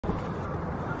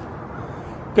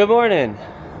Good morning.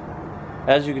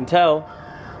 As you can tell,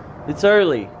 it's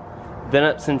early. Been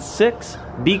up since 6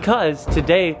 because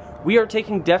today we are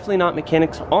taking Definitely Not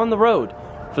Mechanics on the road.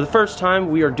 For the first time,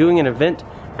 we are doing an event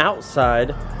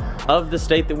outside of the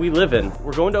state that we live in.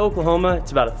 We're going to Oklahoma.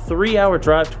 It's about a 3-hour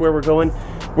drive to where we're going.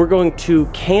 We're going to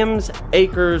Cam's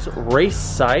Acres Race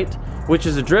Site, which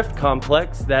is a drift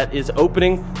complex that is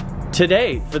opening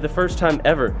today for the first time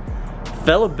ever.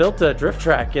 Fella built a drift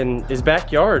track in his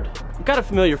backyard. I've got a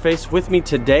familiar face with me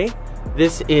today.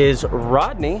 This is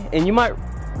Rodney, and you might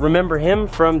remember him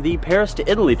from the Paris to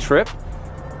Italy trip.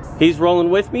 He's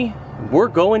rolling with me. We're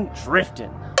going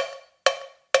drifting.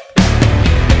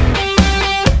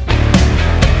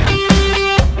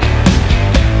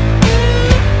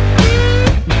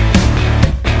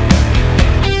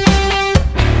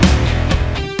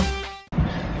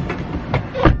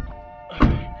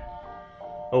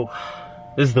 Oh,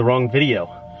 this is the wrong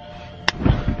video.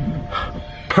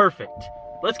 Perfect.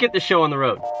 Let's get this show on the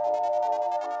road.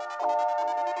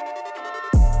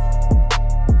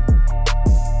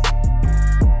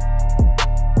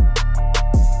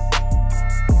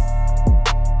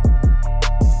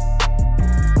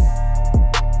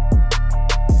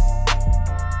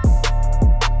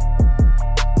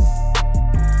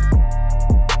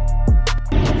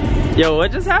 Yo,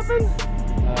 what just happened?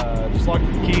 Just locked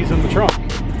the keys in the trunk.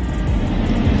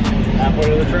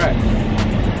 Halfway to the track.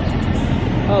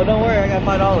 Oh, don't worry, I got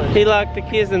 $5. He locked the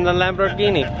keys in the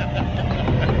Lamborghini.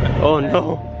 Oh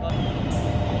no.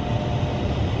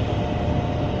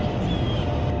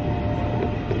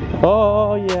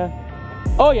 Oh yeah.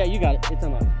 Oh yeah, you got it. It's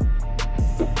unlocked.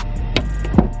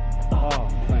 Oh,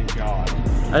 thank God.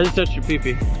 I just touched your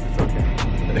pee-pee. It's okay.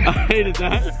 I hated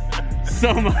that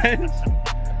so much.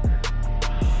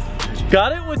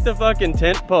 Got it with the fucking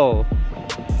tent pole.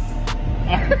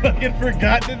 I fucking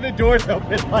forgot that the doors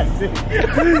open like this.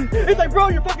 It's like, bro,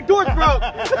 your fucking door's broke.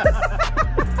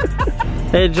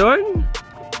 Hey, Jordan?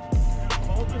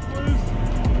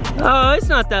 Oh, it's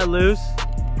not that loose.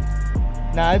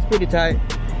 Nah, it's pretty tight.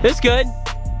 It's good.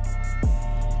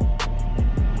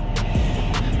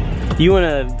 You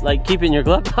wanna like keep it in your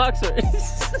glove box or?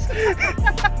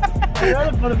 I'd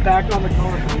rather put it back on the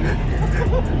car, please.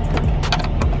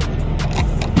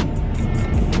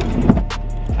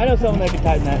 I know someone that can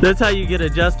tighten that. That's how you get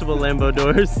adjustable Lambo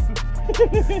doors.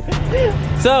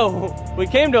 So, we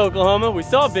came to Oklahoma, we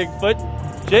saw Bigfoot.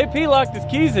 JP locked his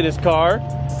keys in his car,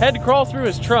 had to crawl through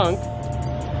his trunk.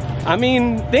 I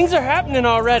mean, things are happening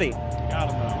already.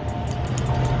 Gotta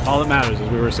know. All that matters is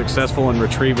we were successful in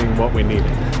retrieving what we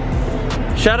needed.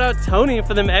 Shout out Tony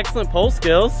for them excellent pole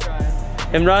skills.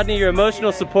 And Rodney, your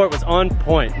emotional support was on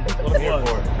point. What I'm here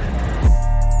for.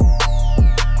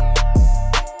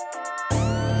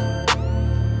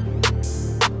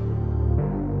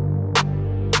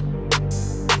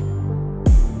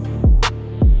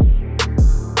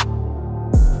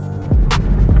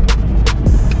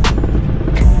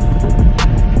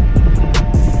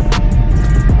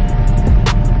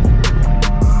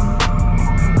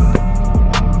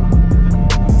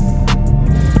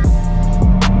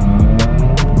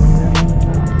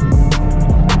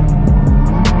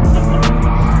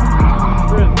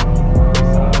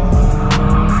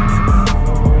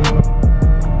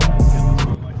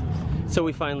 So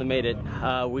we finally made it.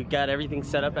 We got everything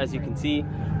set up. As you can see,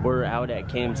 we're out at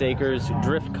Cam's Acres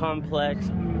Drift Complex.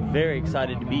 Very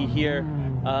excited to be here.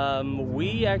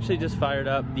 We actually just fired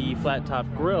up the flat top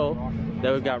grill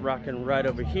that we've got rocking right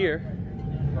over here.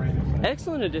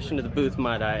 Excellent addition to the booth,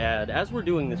 might I add. As we're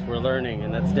doing this, we're learning,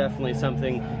 and that's definitely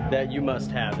something that you must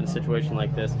have in a situation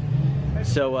like this.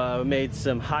 So we made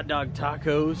some hot dog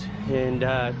tacos, and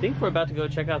I think we're about to go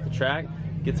check out the track,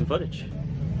 get some footage.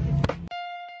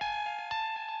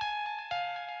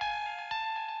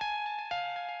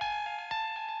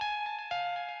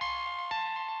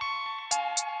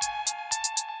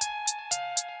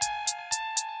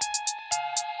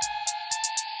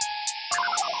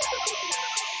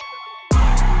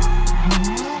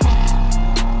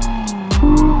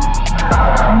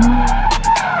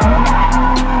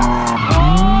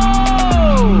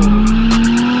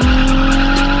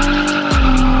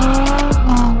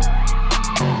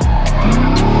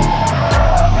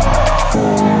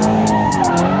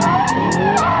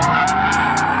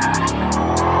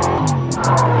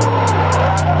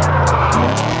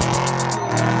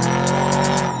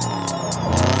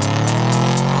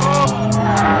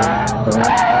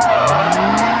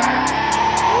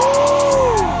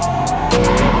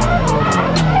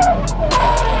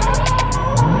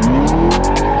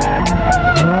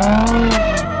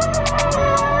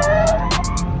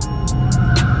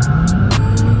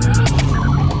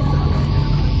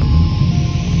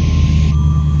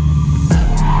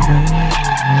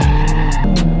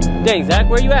 Dang, Zach,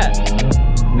 where you at?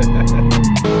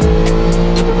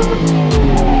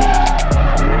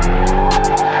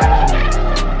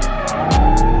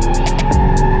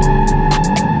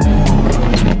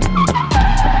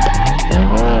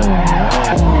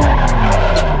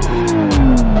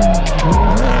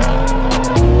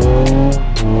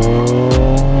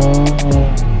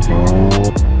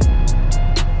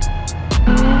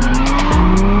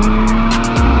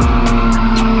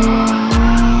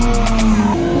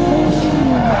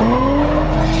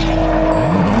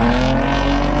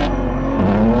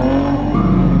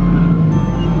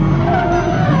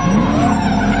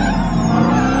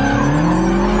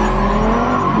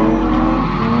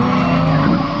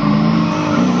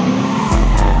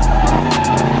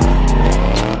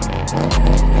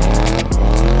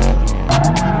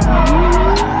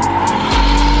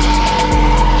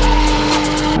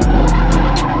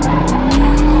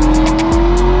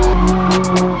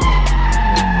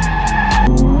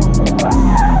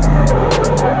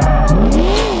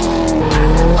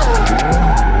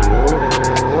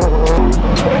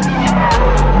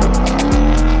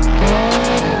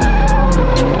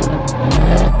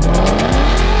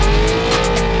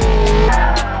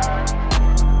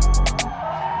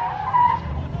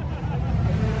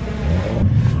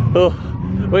 Oh,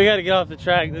 we gotta get off the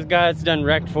track. This guy that's done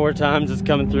wrecked 4 times is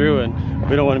coming through and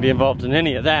we don't want to be involved in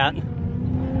any of that.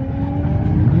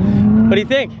 What do you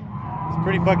think? It's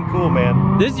pretty fucking cool,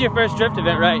 man. This is your first drift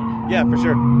event, right? Yeah, for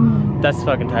sure. That's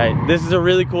fucking tight. This is a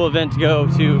really cool event to go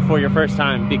to for your first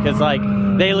time because like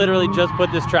they literally just put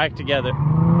this track together.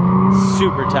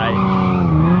 Super tight.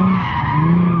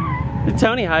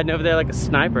 Tony hiding over there like a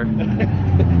sniper.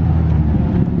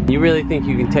 You really think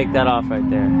you can take that off right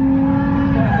there?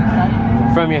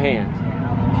 From your hand.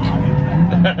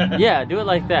 Yeah, do it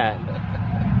like that.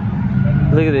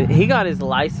 Look at it. He got his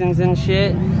license and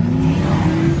shit.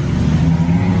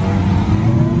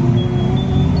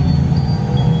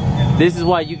 This is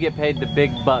why you get paid the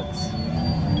big bucks.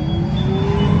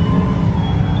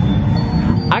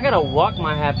 I gotta walk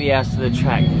my happy ass to the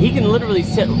track. He can literally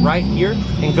sit right here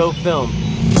and go film.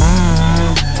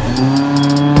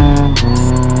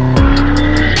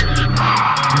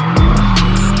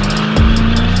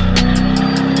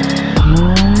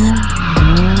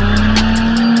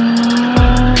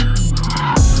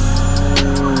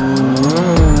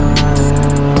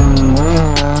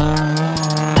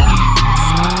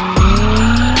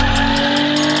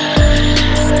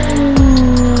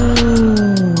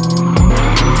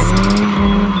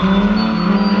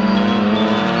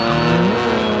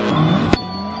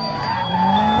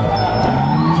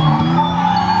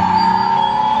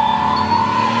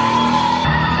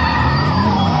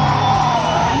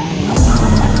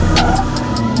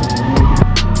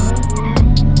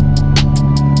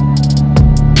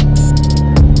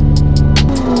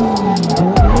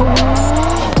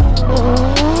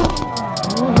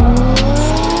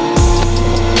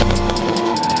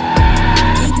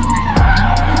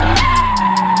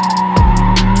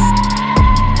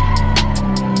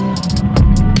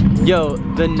 Yo,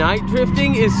 the night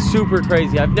drifting is super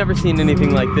crazy. I've never seen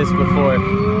anything like this before.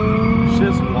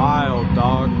 Shit's wild,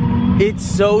 dog. It's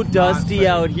so dusty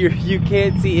out here. You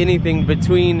can't see anything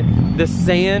between the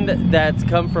sand that's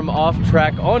come from off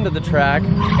track onto the track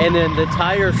and then the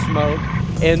tire smoke.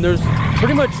 And there's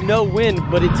pretty much no wind,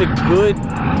 but it's a good,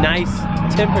 nice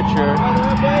temperature.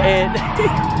 And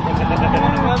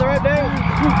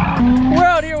we're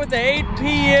out here with the 8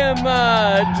 p.m.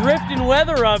 drifting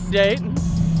weather update.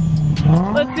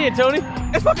 Let's see it, Tony.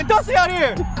 It's fucking dusty out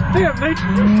here! Damn, mate,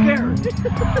 you're scared.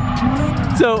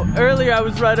 So earlier I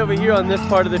was right over here on this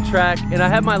part of the track and I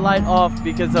had my light off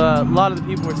because a lot of the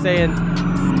people were saying,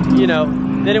 you know,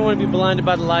 they didn't want to be blinded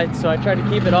by the lights, so I tried to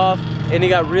keep it off and it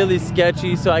got really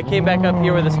sketchy. So I came back up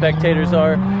here where the spectators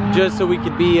are just so we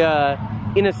could be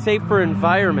in a safer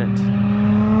environment.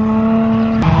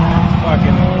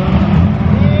 Fucking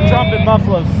trumpet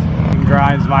mufflers.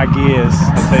 Grinds my gears,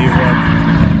 I'll tell you what.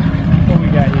 What we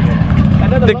got here?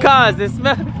 The cars, they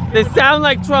sound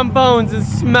like trombones and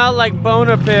smell like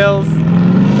boner pills.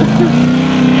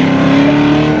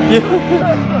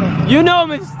 You know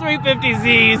them as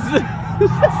 350Zs.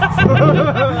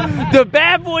 The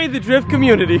bad boy of the drift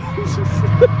community.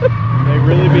 They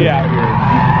really be out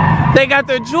here. They got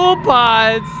their jewel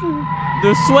pods,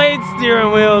 their suede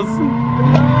steering wheels,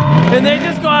 and they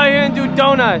just go out here and do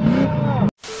donuts.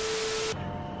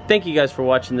 Thank you guys for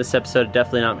watching this episode of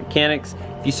Definitely Not Mechanics.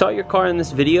 If you saw your car in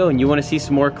this video and you want to see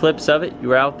some more clips of it, you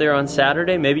were out there on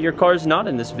Saturday, maybe your car's not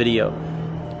in this video,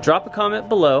 drop a comment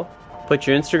below, put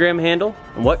your Instagram handle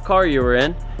and what car you were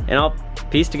in, and I'll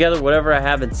piece together whatever I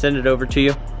have and send it over to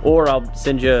you, or I'll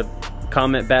send you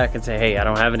comment back and say, hey, I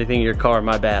don't have anything in your car,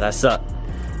 my bad, I suck.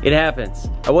 It happens.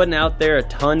 I wasn't out there a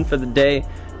ton for the day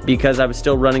because I was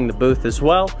still running the booth as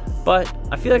well, but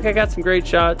I feel like I got some great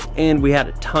shots and we had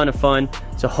a ton of fun,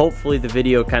 so hopefully the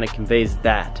video kind of conveys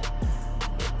that.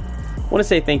 I want to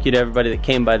say thank you to everybody that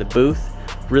came by the booth.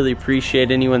 Really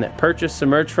appreciate anyone that purchased some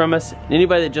merch from us, and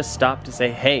anybody that just stopped to say,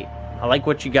 hey, I like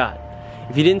what you got.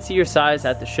 If you didn't see your size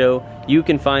at the show, you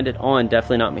can find it on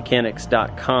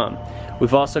definitely-not-mechanics.com.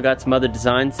 We've also got some other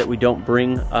designs that we don't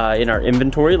bring in our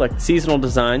inventory, like the seasonal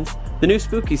designs. The new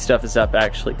spooky stuff is up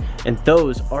actually, and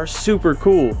those are super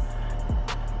cool.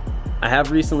 I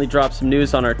have recently dropped some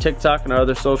news on our TikTok and our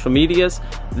other social medias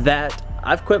that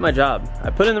I've quit my job.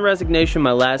 I put in the resignation.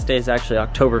 My last day is actually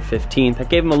October 15th. I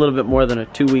gave them a little bit more than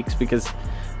 2 weeks because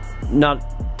not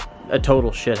a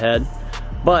total shithead.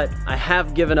 But I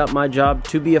have given up my job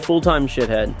to be a full-time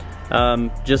shithead.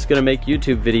 Just gonna make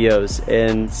YouTube videos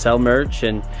and sell merch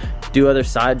and do other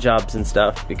side jobs and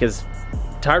stuff because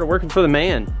I'm tired of working for the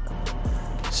man.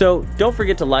 So don't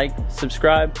forget to like,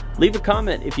 subscribe, leave a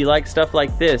comment if you like stuff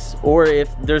like this, or if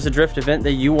there's a drift event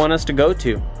that you want us to go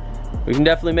to. We can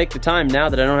definitely make the time now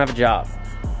that I don't have a job.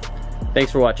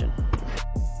 Thanks for watching.